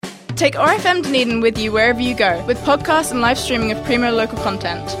Take ORFM Dunedin with you wherever you go, with podcasts and live streaming of primo local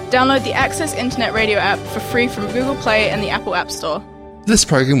content. Download the Access Internet Radio app for free from Google Play and the Apple App Store. This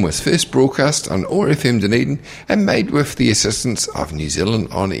program was first broadcast on ORFM Dunedin and made with the assistance of New Zealand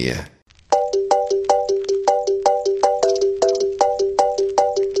On Air.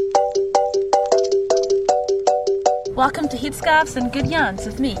 Welcome to Headscarves and Good Yarns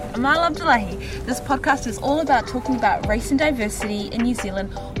with me, Amal Abdullahi. This podcast is all about talking about race and diversity in New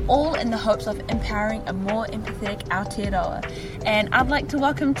Zealand, all in the hopes of empowering a more empathetic Aotearoa. And I'd like to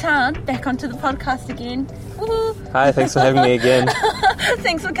welcome Tan back onto the podcast again. Woo-hoo. Hi, thanks for having me again.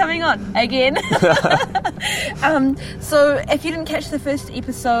 Thanks for coming on again. So if you didn't catch the first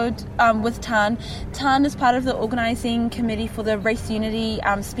episode with Tan is part of the organising committee for the Race Unity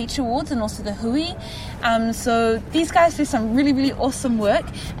Speech Awards and also the Hui. So these guys do some really, really awesome work,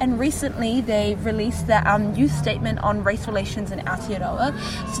 and recently they released the youth statement on race relations in Aotearoa.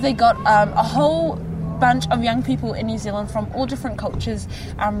 So they got a whole bunch of young people in New Zealand from all different cultures,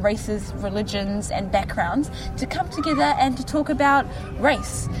 races, religions and backgrounds to come together and to talk about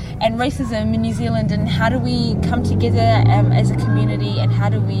race and racism in New Zealand, and how do we come together as a community, and how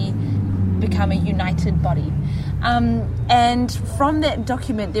do we become a united body. And from that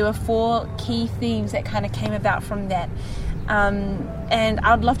document there were 4 key themes that kind of came about from that, and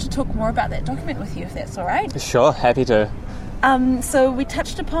I'd love to talk more about that document with you if that's alright. Sure, happy to. So we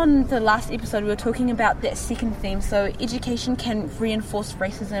touched upon the last episode, we were talking about that second theme, so education can reinforce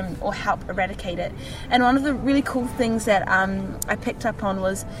racism or help eradicate it. And one of the really cool things that I picked up on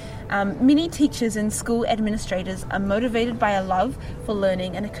was many teachers and school administrators are motivated by a love for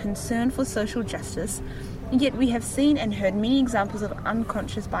learning and a concern for social justice, and yet we have seen and heard many examples of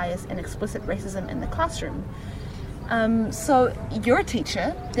unconscious bias and explicit racism in the classroom. So you're a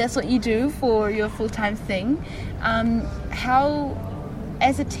teacher, that's what you do for your full-time thing. How,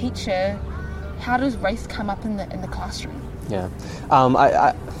 as a teacher, how does race come up in the classroom? Yeah.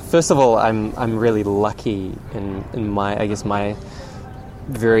 I first of all, I'm really lucky in my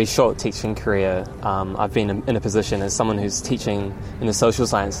very short teaching career. I've been in a position as someone who's teaching in the social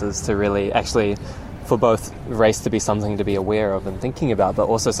sciences to really actually, for both race to be something to be aware of and thinking about, but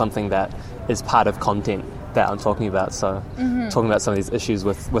also something that is part of content that I'm talking about. So talking about some of these issues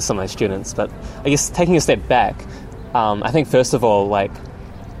with some of my students. But I guess taking a step back, I think first of all, like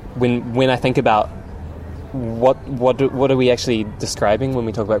when I think about what are we actually describing when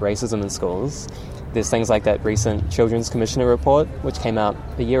we talk about racism in schools, there's things like that recent Children's Commissioner report, which came out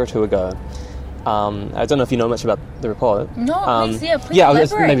a year or 2 ago. I don't know if you know much about the report. No, please I'll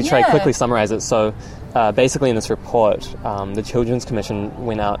just maybe try to yeah. quickly summarize it. So basically in this report, the Children's Commission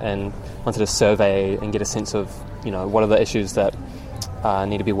went out and wanted to survey and get a sense of, what are the issues that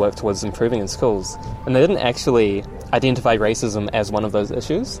need to be worked towards improving in schools. And they didn't actually identify racism as one of those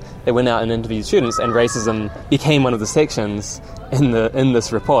issues. They went out and interviewed students, and racism became one of the sections in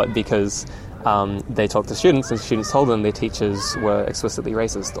this report because they talked to students, and students told them their teachers were explicitly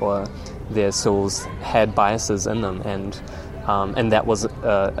racist or their schools had biases in them, and that was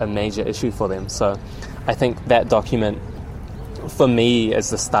a major issue for them. So I think that document, for me, is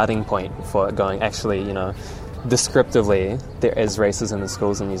the starting point for going, actually, descriptively, there is racism in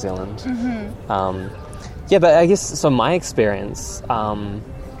schools in New Zealand. But I guess, so my experience, I'm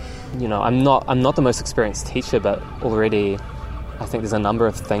not the most experienced teacher, but already I think there's a number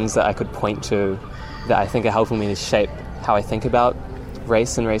of things that I could point to that I think are helping me to shape how I think about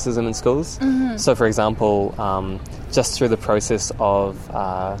race and racism in schools. So, for example, just through the process of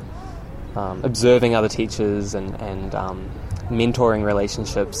observing other teachers and mentoring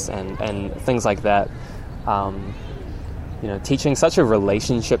relationships and things like that, teaching such a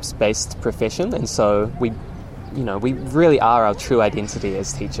relationships-based profession, and so we really are our true identity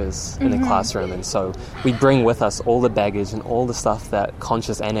as teachers in the classroom, and so we bring with us all the baggage and all the stuff that,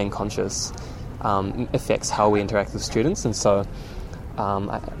 conscious and unconscious, affects how we interact with students. And so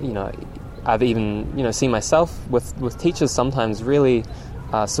I've even seen myself with teachers sometimes really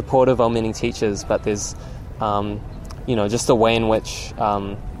supportive of many teachers, but there's just a way in which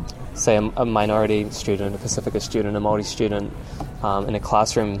say a minority student, a Pacifica student, a Māori student in a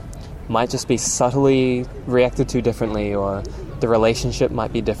classroom might just be subtly reacted to differently, or the relationship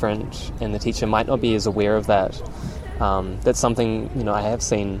might be different and the teacher might not be as aware of that. That's something I have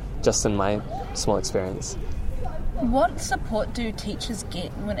seen just in my small experience. What support do teachers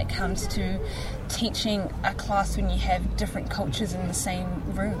get when it comes to teaching a class when you have different cultures in the same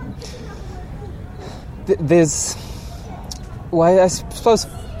room? I suppose,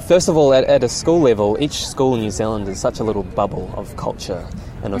 first of all, at a school level, each school in New Zealand is such a little bubble of culture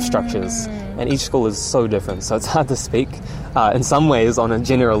and of structures. and each school is so different, so it's hard to speak in some ways on a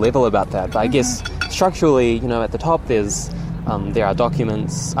general level about that. But I guess structurally, at the top there are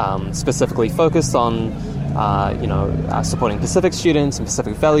documents specifically focused on supporting Pacific students and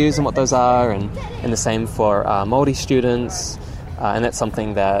Pacific values and what those are, and the same for Māori students, and that's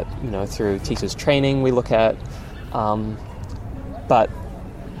something that through teachers training we look at, but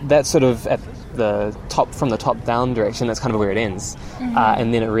that's sort of at the top, from the top down direction. That's kind of where it ends,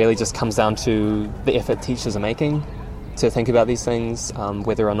 and then it really just comes down to the effort teachers are making to think about these things,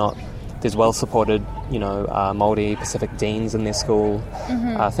 whether or not there's well supported Māori Pacific deans in their school,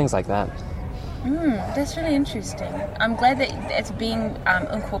 things like that. That's really interesting. I'm glad that it's being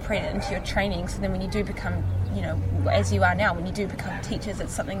incorporated into your training, so then when you do become, as you are now, when you do become teachers,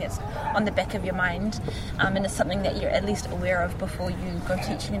 it's something that's on the back of your mind, and it's something that you're at least aware of before you go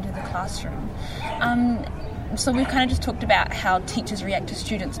teaching into the classroom. So we've kind of just talked about how teachers react to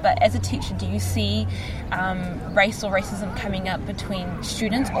students, but as a teacher, do you see race or racism coming up between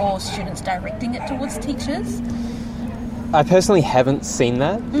students, or students directing it towards teachers? I personally haven't seen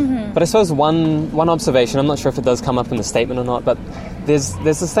that, but I suppose one observation, I'm not sure if it does come up in the statement or not, but there's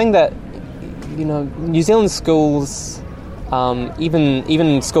this thing that, New Zealand schools,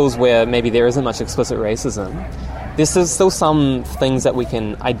 even schools where maybe there isn't much explicit racism, there's still some things that we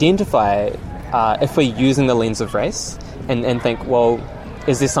can identify if we're using the lens of race and think, well,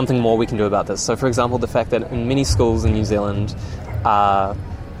 is there something more we can do about this? So, for example, the fact that in many schools in New Zealand,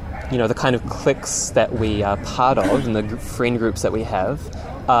 the kind of cliques that we are part of and the friend groups that we have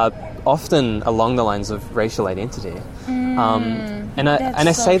are often along the lines of racial identity.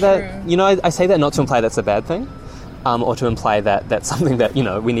 I say that, I say that not to imply that's a bad thing, or to imply that that's something that,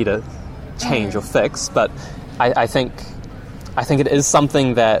 we need to change or fix, but I think it is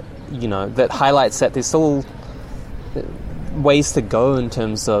something that, that highlights that there's still ways to go in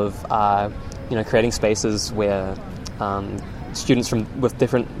terms of, creating spaces where students with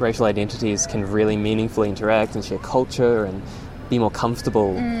different racial identities can really meaningfully interact and share culture and be more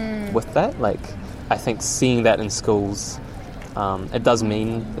comfortable with that. Like, I think seeing that in schools, it does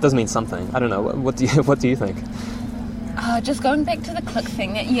mean something. I don't know. What do you think? Just going back to the clique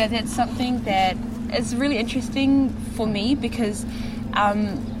thing, that's something that is really interesting for me because,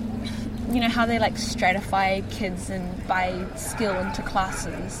 how they stratify kids and by skill into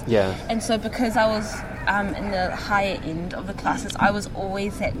classes. Yeah. And so because I was in the higher end of the classes, I was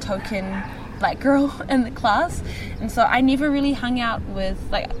always that token black girl in the class, and so I never really hung out with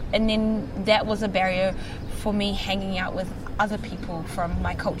and then that was a barrier for me hanging out with other people from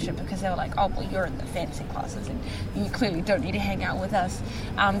my culture, because they were like, oh, well, you're in the fancy classes and you clearly don't need to hang out with us.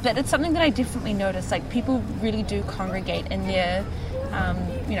 But it's something that I definitely noticed, people really do congregate in their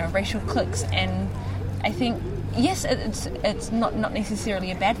racial cliques, and I think yes, it's not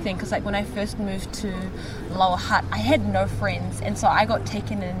necessarily a bad thing, because when I first moved to Lower Hutt, I had no friends, and so I got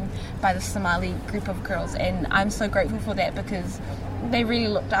taken in by the Somali group of girls, and I'm so grateful for that, because they really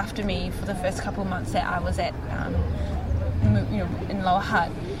looked after me for the first couple of months that I was at in Lower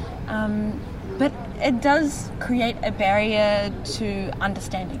Hutt. But it does create a barrier to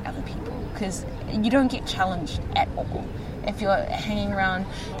understanding other people, because you don't get challenged at all if you're hanging around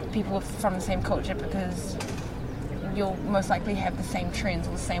people from the same culture, because you'll most likely have the same trends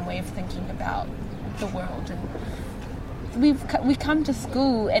or the same way of thinking about the world. And we come to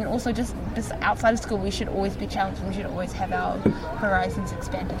school, and also just outside of school, we should always be challenged, and we should always have our horizons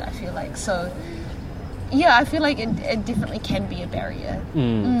expanded, I feel like. So yeah, I feel like it definitely can be a barrier.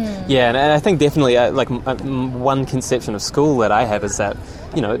 Yeah, and I think definitely one conception of school that I have is that,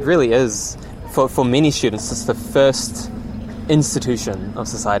 it really is, for many students, it's the first institution of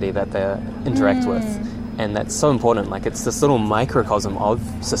society that they interact with. And that's so important. It's this little microcosm of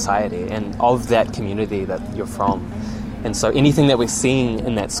society and of that community that you're from. And so anything that we're seeing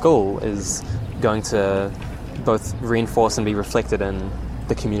in that school is going to both reinforce and be reflected in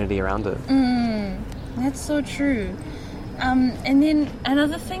the community around it. That's so true. And then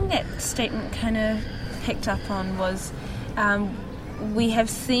another thing that statement kind of picked up on was we have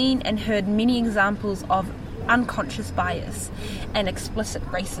seen and heard many examples of unconscious bias and explicit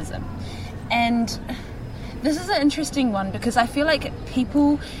racism. And this is an interesting one, because I feel like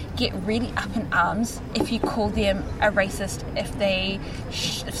people get really up in arms if you call them a racist, if they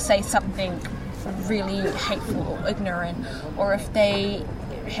say something really hateful or ignorant, or if they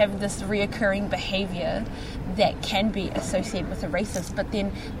have this reoccurring behaviour that can be associated with a racist. But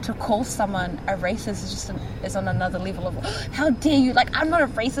then to call someone a racist is on another level of, how dare you, I'm not a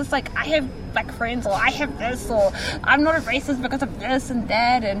racist, I have black friends, or I have this, or I'm not a racist because of this and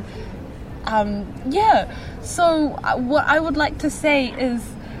that. And so what I would like to say is,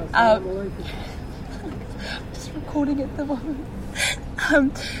 Just recording at the moment.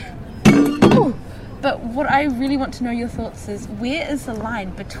 But what I really want to know your thoughts is, where is the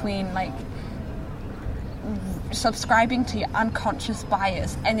line between like subscribing to your unconscious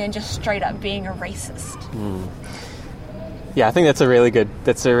bias and then just straight up being a racist? Yeah, I think that's a really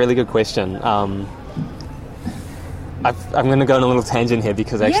good question. I'm going to go on a little tangent here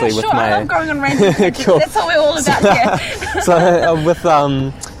because actually with my... I love going on random tangents. Cool. That's what we're all about here. So with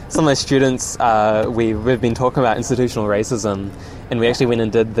some of my students, we've been talking about institutional racism, and we actually went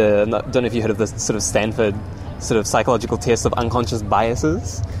and did I don't know if you heard of this sort of Stanford sort of psychological test of unconscious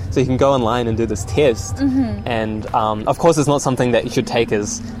biases. So you can go online and do this test, and of course it's not something that you should take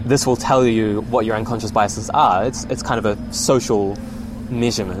as this will tell you what your unconscious biases are. It's kind of a social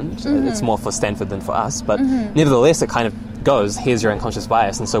measurement. It's more for Stanford than for us, but nevertheless it kind of goes, here's your unconscious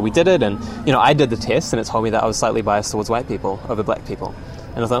bias. And so we did it, and I did the test, and it told me that I was slightly biased towards white people over black people.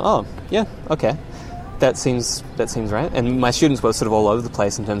 And I thought, oh yeah, okay, that seems right. And my students were sort of all over the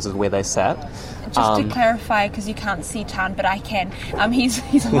place in terms of where they sat. Just to clarify, because you can't see Tan, but I can.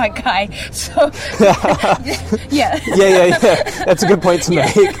 He's a white guy, so yeah. That's a good point to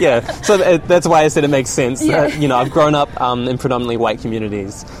make. Yeah, so that's why I said it makes sense. Yeah. I've grown up in predominantly white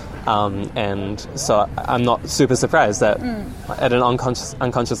communities, and so I'm not super surprised that at an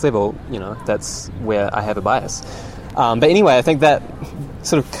unconscious level, that's where I have a bias. But anyway, I think that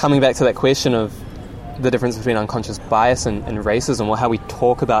sort of coming back to that question of the difference between unconscious bias and racism, or how we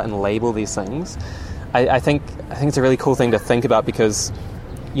talk about and label these things, I think it's a really cool thing to think about, because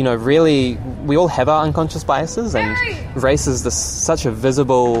really we all have our unconscious biases, and race is such a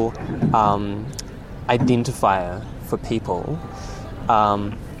visible identifier for people,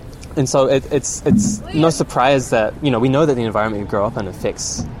 and so it's no surprise that we know that the environment we grow up in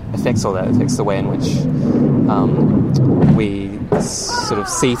affects all that. It affects the way in which we sort of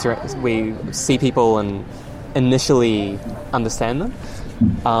see people and initially understand them,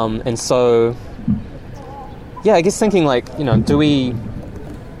 and so I guess thinking I think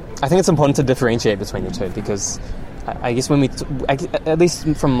it's important to differentiate between the two, because I guess at least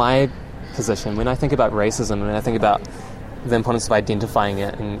from my position, when I think about racism and when I think about the importance of identifying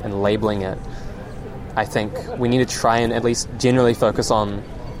it and labeling it, I think we need to try and at least generally focus on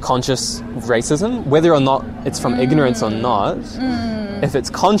conscious racism, whether or not it's from ignorance or not. If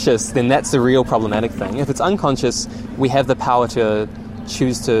it's conscious, then that's the real problematic thing. If it's unconscious, we have the power to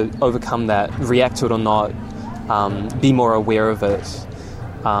choose to overcome that, react to it or not, be more aware of it.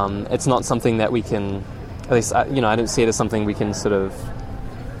 It's not something that we can, at least I don't see it as something we can sort of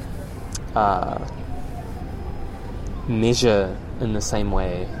measure in the same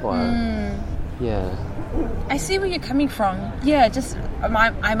way, or I see where you're coming from. Yeah, just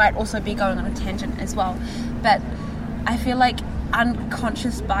I might also be going on a tangent as well, but I feel like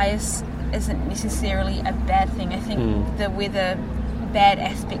unconscious bias isn't necessarily a bad thing. I think where the bad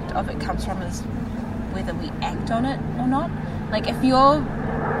aspect of it comes from is whether we act on it or not. Like, if your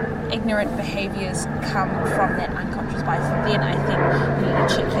ignorant behaviours come from that unconscious bias, then I think you need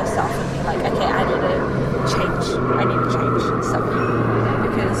to check yourself and be like, okay, I need to change something,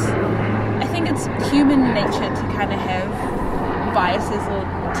 because I think it's human nature to kind of have biases or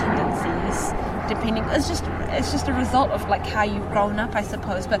tendencies, depending. It's just a result of how you've grown up, I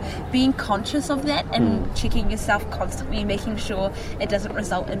suppose. But being conscious of that and checking yourself constantly, making sure it doesn't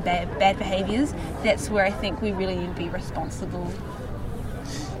result in bad behaviours, that's where I think we really need to be responsible.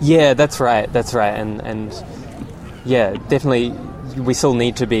 Yeah, that's right, and yeah, definitely we still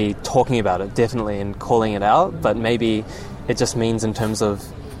need to be talking about it, definitely, and calling it out, but maybe it just means in terms of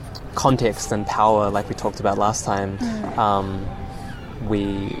context and power, like we talked about last time,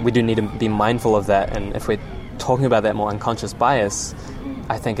 we do need to be mindful of that. And if we're talking about that more unconscious bias,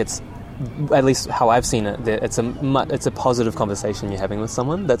 I think it's, at least how I've seen it, it's a positive conversation you're having with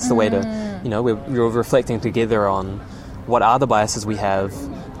someone. That's the way to, we're reflecting together on what are the biases we have,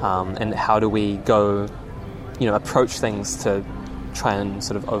 and how do we go, approach things to try and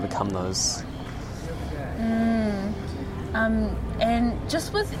sort of overcome those. And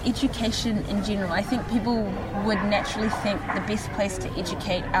just with education in general, I think people would naturally think the best place to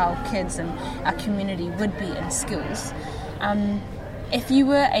educate our kids and our community would be in schools. If you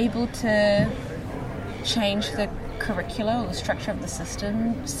were able to change the curricula or the structure of the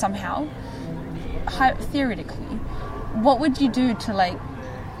system somehow, theoretically, what would you do to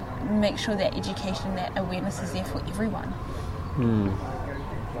make sure that education, that awareness is there for everyone?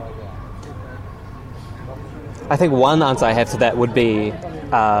 I think one answer I have to that would be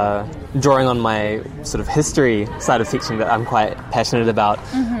drawing on my sort of history side of teaching that I'm quite passionate about,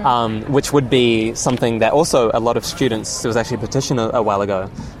 which would be something that also a lot of students, there was actually a petition a while ago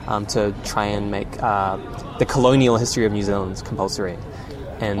to try and make the colonial history of New Zealand compulsory.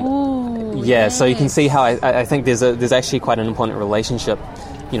 And so you can see how I think there's actually quite an important relationship,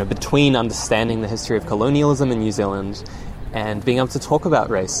 between understanding the history of colonialism in New Zealand and being able to talk about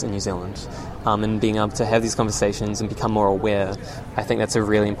race in New Zealand. And being able to have these conversations and become more aware. I think that's a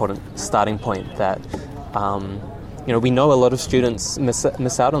really important starting point that, we know a lot of students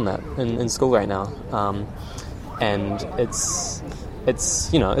miss out on that in school right now. And it's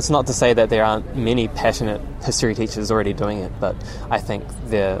not to say that there aren't many passionate history teachers already doing it, but I think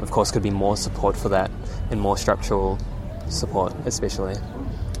there, of course, could be more support for that and more structural support, especially.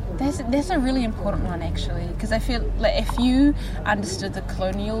 That's a really important one, actually, because I feel like if you understood the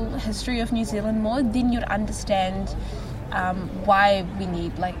colonial history of New Zealand more, then you'd understand why we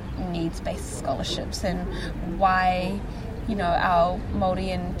need needs-based scholarships and why our Māori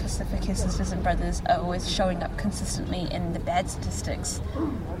and Pacifica sisters and brothers are always showing up consistently in the bad statistics.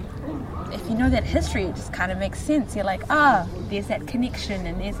 If you know that history, it just kind of makes sense. You're like, there's that connection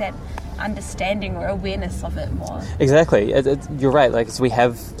and there's that understanding or awareness of it more. Exactly. You're right.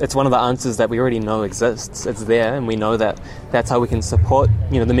 It's one of the answers that we already know exists. It's there, and we know that that's how we can support,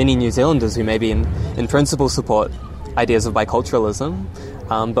 the many New Zealanders who maybe in principle support ideas of biculturalism,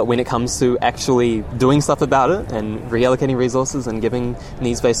 but when it comes to actually doing stuff about it and reallocating resources and giving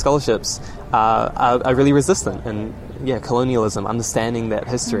needs-based scholarships, are really resistant. And colonialism, understanding that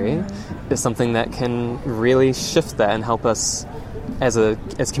history is something that can really shift that and help us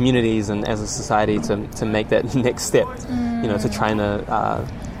as communities and as a society to make that next step, to trying to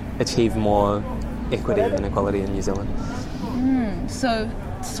achieve more equity and equality in New Zealand. So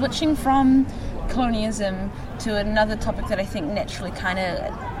switching from colonialism to another topic that I think naturally kind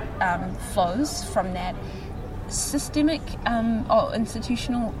of flows from that, systemic or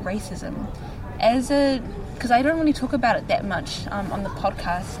institutional racism. Because I don't really talk about it that much on the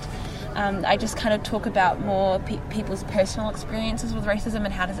podcast. I just kind of talk about more people's personal experiences with racism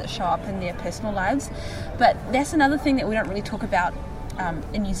and how does it show up in their personal lives. But that's another thing that we don't really talk about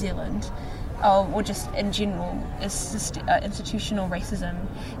in New Zealand, or just in general, is institutional racism.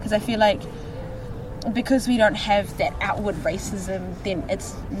 Because I feel like because we don't have that outward racism, then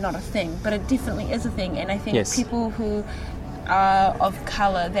it's not a thing. But it definitely is a thing. And I think people who are of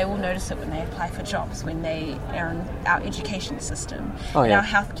colour, they will notice it when they apply for jobs, when they are in our education system, in our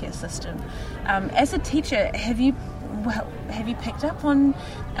healthcare system. As a teacher, have you picked up on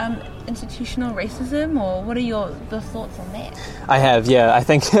institutional racism, or what are the thoughts on that? I have, yeah. I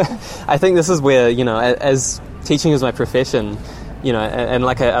think this is where, as teaching is my profession, and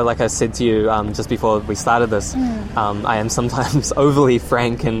like I said to you just before we started this, I am sometimes overly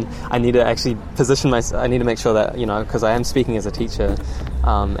frank, and I need to actually position myself. I need to make sure that, because I am speaking as a teacher,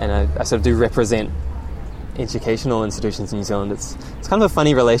 and I sort of do represent educational institutions in New Zealand. It's kind of a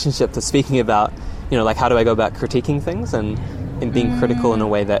funny relationship to speaking about, how do I go about critiquing things and being critical in a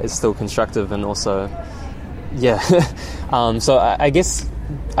way that is still constructive and also, so I guess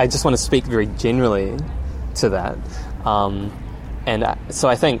I just want to speak very generally to that. And so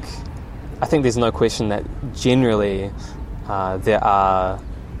I think there's no question that generally there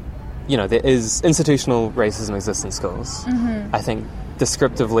is institutional racism exists in schools. I think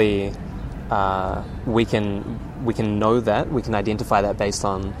descriptively we can know that, we can identify that based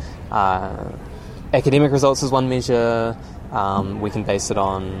on academic results as one measure. We can base it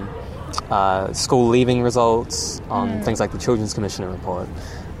on school leaving results, on things like the Children's Commissioner report.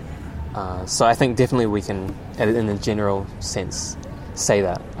 So I think definitely we can, in a general sense, say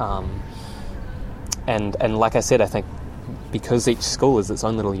that. And like I said, I think because each school is its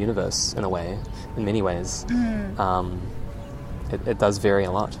own little universe in a way, in many ways, it does vary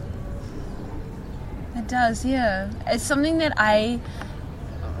a lot. It does, yeah. It's something that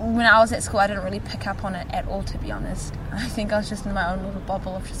when I was at school, I didn't really pick up on it at all, to be honest. I think I was just in my own little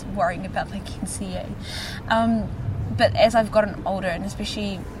bubble of just worrying about the NCA. But as I've gotten older, and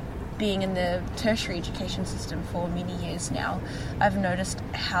especially being in the tertiary education system for many years now, I've noticed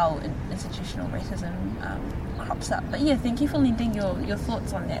how institutional racism crops up. But yeah, thank you for lending your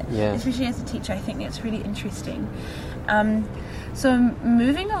thoughts on that. Yeah. Especially as a teacher, I think that's really interesting. So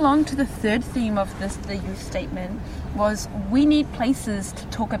moving along to the third theme of the youth statement was we need places to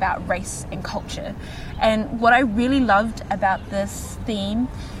talk about race and culture. And what I really loved about this theme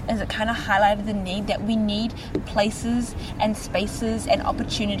is it kind of highlighted the need that we need places and spaces and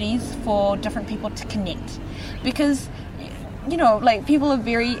opportunities for different people to connect. Because like people are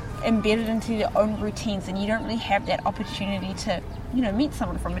very embedded into their own routines, and you don't really have that opportunity to, meet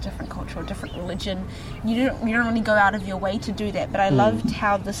someone from a different culture or different religion. You don't really go out of your way to do that. But I loved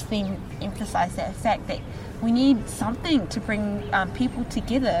how this theme emphasized that fact that we need something to bring people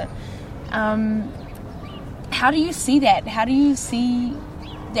together. How do you see that? How do you see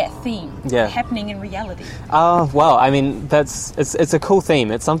that theme happening in reality? Well, I mean, it's a cool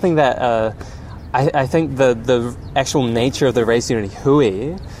theme. It's something that I think the actual nature of the Race Unity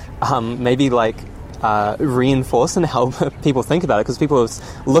Hui maybe reinforce and help people think about it, because people are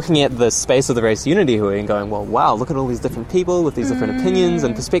looking at the space of the Race Unity Hui and going, well, wow, look at all these different people with these different opinions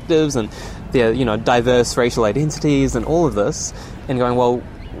and perspectives and their diverse racial identities and all of this, and going, well,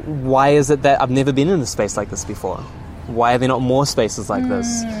 why is it that I've never been in a space like this before? Why are there not more spaces like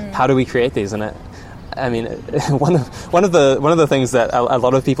this? How do we create these? And I mean, one of the things that a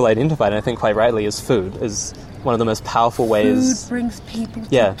lot of people identify, and I think quite rightly, is food is one of the most powerful ways. Food brings people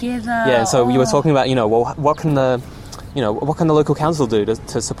together. Yeah. So you were talking about, well, what can the local council do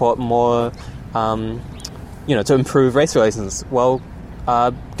to support more, to improve race relations? Well,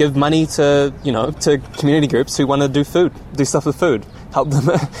 give money to community groups who want to do stuff with food. Help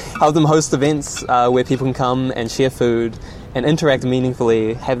them host events where people can come and share food and interact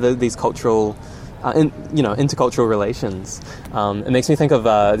meaningfully. Have these cultural. Intercultural relations. It makes me think of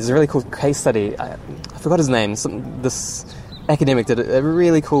there's a really cool case study. I forgot his name. This academic did a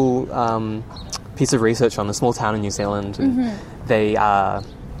really cool piece of research on a small town in New Zealand. And they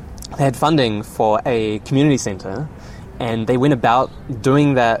had funding for a community centre, and they went about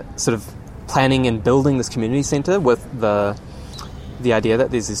doing that sort of planning and building this community centre with the idea that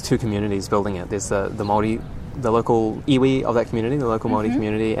there's these two communities building it. There's the Māori, the local iwi of that community, the local Māori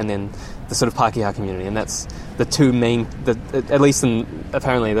community, and then the sort of Pākehā community, and that's the two main, at least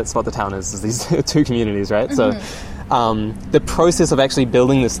apparently that's what the town is these two communities, right? So the process of actually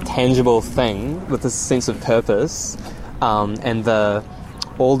building this tangible thing with this sense of purpose, and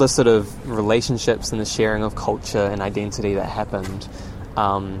all the sort of relationships and the sharing of culture and identity that happened,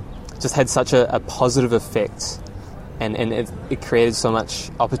 just had such a positive effect, and it created so much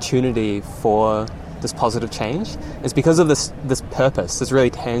opportunity for this positive change. It's because of this purpose, this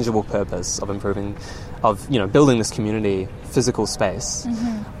really tangible purpose of improving, of building this community physical space.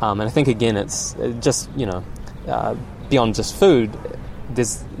 And I think again, it's just beyond just food.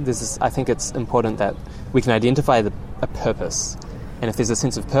 I think it's important that we can identify a purpose, and if there's a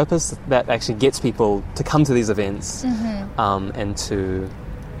sense of purpose, that actually gets people to come to these events, and to,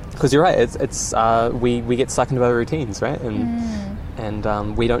 because you're right, it's we get stuck into our routines, right?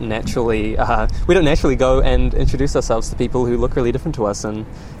 And we don't naturally go and introduce ourselves to people who look really different to us and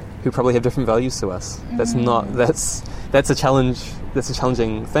who probably have different values to us. That's a challenge. That's a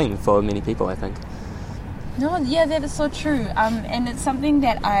challenging thing for many people, I think. No, yeah, that is so true. And it's something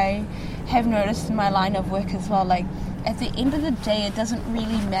that I have noticed in my line of work as well. Like, at the end of the day, it doesn't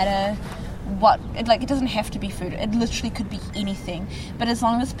really matter it doesn't have to be food. It literally could be anything. But as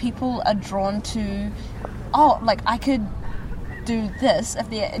long as people are drawn to, I could do this, if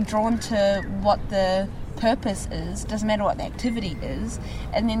they're drawn to what the purpose is, doesn't matter what the activity is,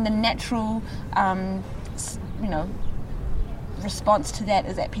 and then the natural response to that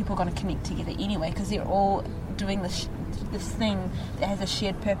is that people are going to connect together anyway, because they're all doing this thing that has a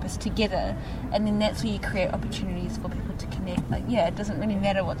shared purpose together, and then that's where you create opportunities for people to connect. It doesn't really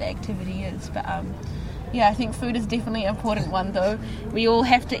matter what the activity is, but I think food is definitely an important one, though. We all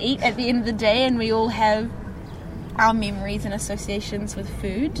have to eat at the end of the day, and we all have our memories and associations with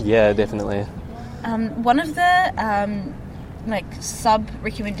food. Yeah, definitely. One of the sub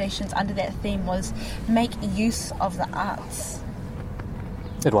recommendations under that theme was make use of the arts.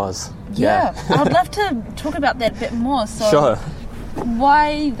 It was. Yeah. I'd love to talk about that a bit more. So sure.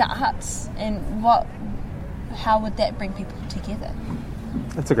 Why the arts, and how would that bring people together?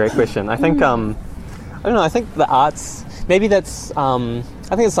 That's a great question. I think I don't know, I think the arts, maybe that's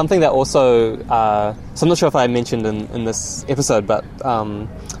I think it's something that also, so I'm not sure if I mentioned in this episode, but I'm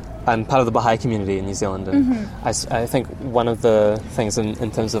part of the Baha'i community in New Zealand, and I think one of the things in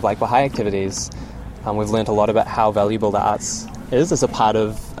terms of Baha'i activities, we've learned a lot about how valuable the arts is as a part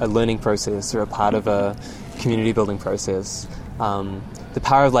of a learning process or a part of a community building process. The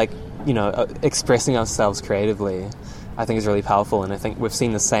power of expressing ourselves creatively, I think, is really powerful, and I think we've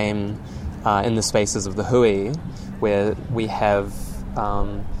seen the same in the spaces of the Hui, where we have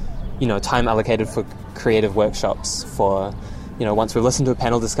time allocated for creative workshops. For once we've listened to a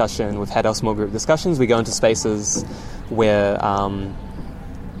panel discussion, we've had our small group discussions, we go into spaces where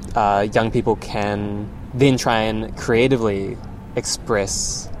young people can then try and creatively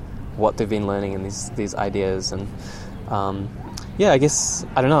express what they've been learning in these ideas. And I guess,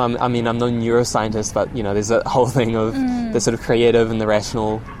 I don't know, I'm no neuroscientist, but, there's a whole thing of the sort of creative and the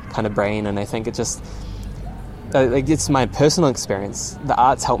rational kind of brain, and I think it just, it's my personal experience. The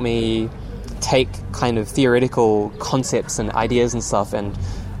arts help me take kind of theoretical concepts and ideas and stuff, and,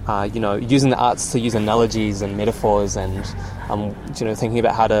 using the arts to use analogies and metaphors and, thinking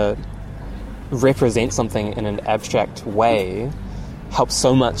about how to represent something in an abstract way helps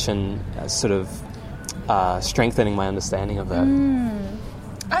so much in sort of strengthening my understanding of that.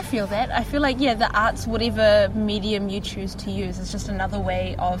 I feel that. I feel like, the arts, whatever medium you choose to use, is just another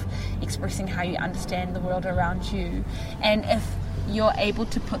way of expressing how you understand the world around you. And if you're able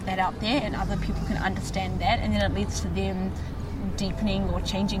to put that out there and other people can understand that, and then it leads to them deepening or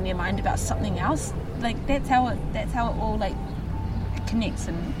changing their mind about something else, like that's how it all like connects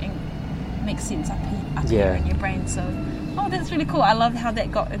and makes sense up here in your brain. So, that's really cool. I love how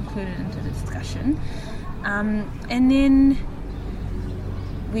that got included into the discussion. And then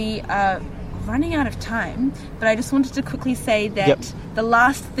we are running out of time, but I just wanted to quickly say that the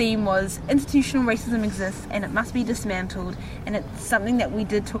last theme was institutional racism exists and it must be dismantled, and it's something that we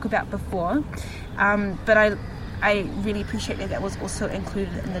did talk about before, but I really appreciate that was also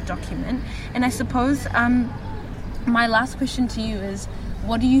included in the document. And I suppose my last question to you is,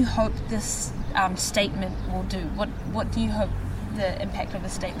 what do you hope this statement will do? What do you hope the impact of the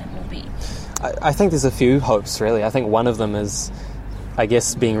statement will be? I think there's a few hopes, really. I think one of them is, I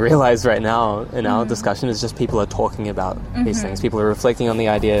guess, being realised right now in our discussion is just people are talking about these things. People are reflecting on the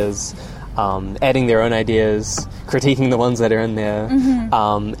ideas, adding their own ideas, critiquing the ones that are in there,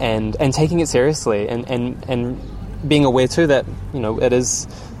 and taking it seriously, and being aware too that it is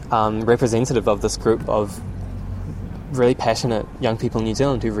representative of this group of really passionate young people in New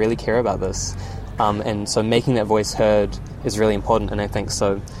Zealand who really care about this. And so making that voice heard is really important, and I think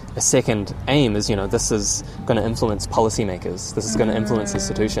so. A second aim is, this is going to influence policymakers. This is going to influence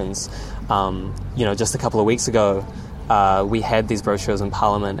institutions. Just a couple of weeks ago, we had these brochures in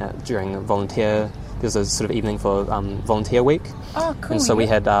Parliament during volunteer. There was a sort of evening for Volunteer Week. Oh, cool. And so we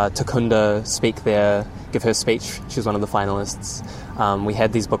had Takunda speak there, give her speech. She was one of the finalists. We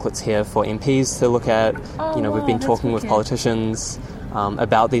had these booklets here for MPs to look at. We've been talking with politicians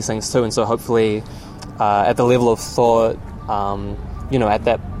about these things too, and so hopefully at the level of thought, at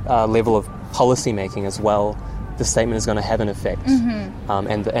that level of policy making as well, the statement is going to have an effect,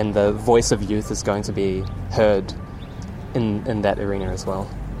 and the voice of youth is going to be heard in that arena as well.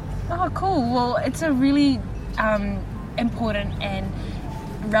 Oh, cool. Well, it's a really important and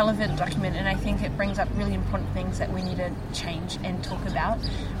relevant document, and I think it brings up really important things that we need to change and talk about.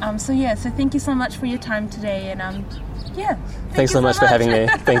 So thank you so much for your time today, and thanks so much for having me.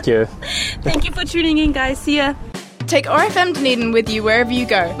 Thank you. Thank you for tuning in, guys. See ya. Take ORFM Dunedin with you wherever you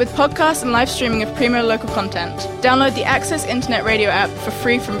go, with podcasts and live streaming of premier local content. Download the Access Internet Radio app for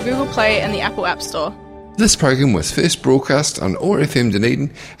free from Google Play and the Apple App Store. This programme was first broadcast on ORFM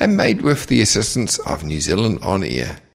Dunedin and made with the assistance of New Zealand On Air.